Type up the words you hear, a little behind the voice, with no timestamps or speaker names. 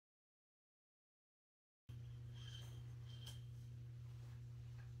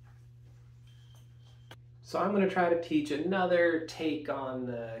So I'm going to try to teach another take on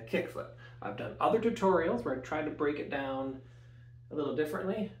the kickflip. I've done other tutorials where I've tried to break it down a little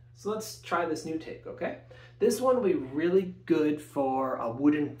differently. So let's try this new take, okay? This one will be really good for a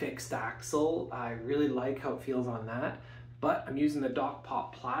wooden fixed axle. I really like how it feels on that, but I'm using the Dock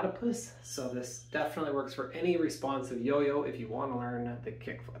Pop Platypus, so this definitely works for any responsive yo-yo if you want to learn the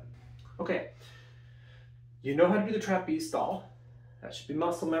kickflip. Okay, you know how to do the trapeze stall. That should be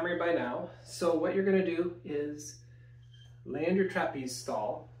muscle memory by now. So what you're gonna do is land your trapeze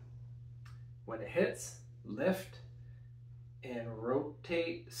stall. When it hits, lift and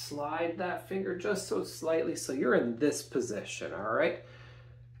rotate, slide that finger just so slightly so you're in this position, all right?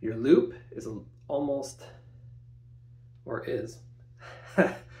 Your loop is almost, or is,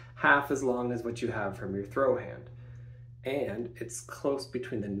 half as long as what you have from your throw hand. And it's close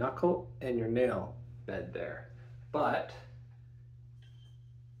between the knuckle and your nail bed there. But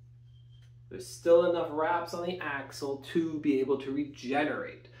there's still enough wraps on the axle to be able to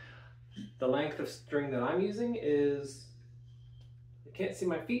regenerate. The length of string that I'm using is, you can't see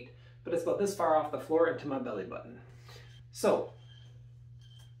my feet, but it's about this far off the floor into my belly button. So,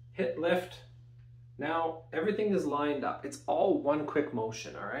 hit lift. Now everything is lined up. It's all one quick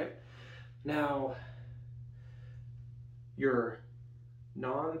motion, all right? Now, your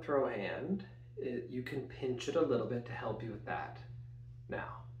non-throw hand, you can pinch it a little bit to help you with that.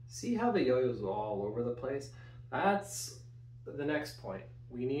 Now, see how the yo-yo's all over the place? That's the next point.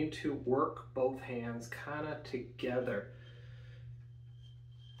 We need to work both hands kind of together.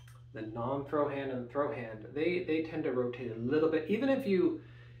 The non-throw hand and the throw hand, they tend to rotate a little bit. Even if you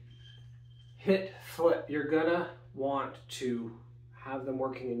hit flip, you're gonna want to have them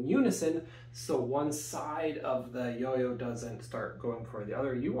working in unison so one side of the yo-yo doesn't start going for the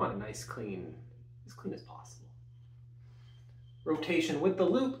other. You want a nice clean, as clean as possible. Rotation with the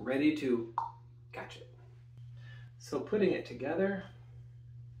loop, ready to catch it. So putting it together,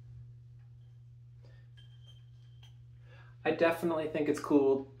 I definitely think it's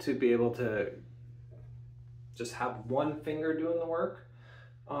cool to be able to just have one finger doing the work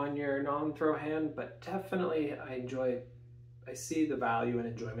on your non-throw hand, but definitely I see the value and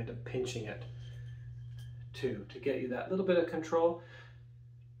enjoyment of pinching it too, to get you that little bit of control.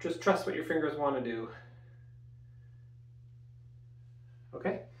 Just trust what your fingers want to do.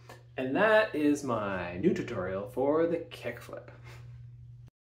 Okay, and that is my new tutorial for the kickflip.